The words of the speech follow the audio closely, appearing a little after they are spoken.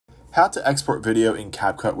How to export video in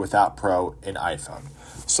CapCut without Pro in iPhone.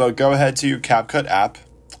 So go ahead to your CapCut app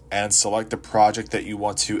and select the project that you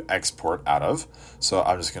want to export out of. So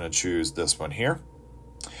I'm just going to choose this one here.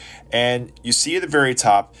 And you see at the very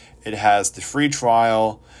top, it has the free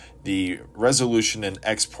trial, the resolution, and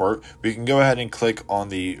export. We can go ahead and click on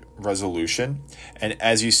the resolution. And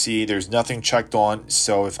as you see, there's nothing checked on.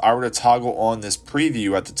 So if I were to toggle on this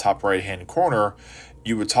preview at the top right-hand corner,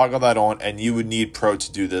 you would toggle that on and you would need Pro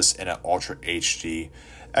to do this in an Ultra HD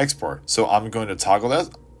export. So I'm going to toggle that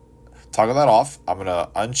off. I'm going to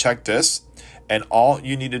uncheck this, and all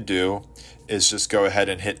you need to do is just go ahead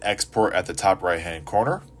and hit export at the top right hand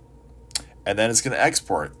corner, and then it's going to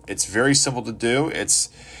export. It's very simple to do. It's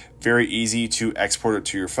very easy to export it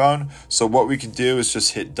to your phone. So what we can do is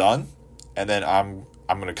just hit done, and then I'm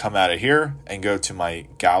going to come out of here and go to my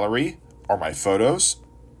gallery or my photos.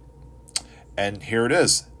 And here it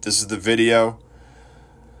is. This is the video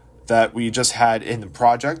that we just had in the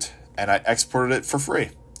project, and I exported it for free,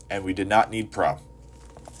 and we did not need Pro.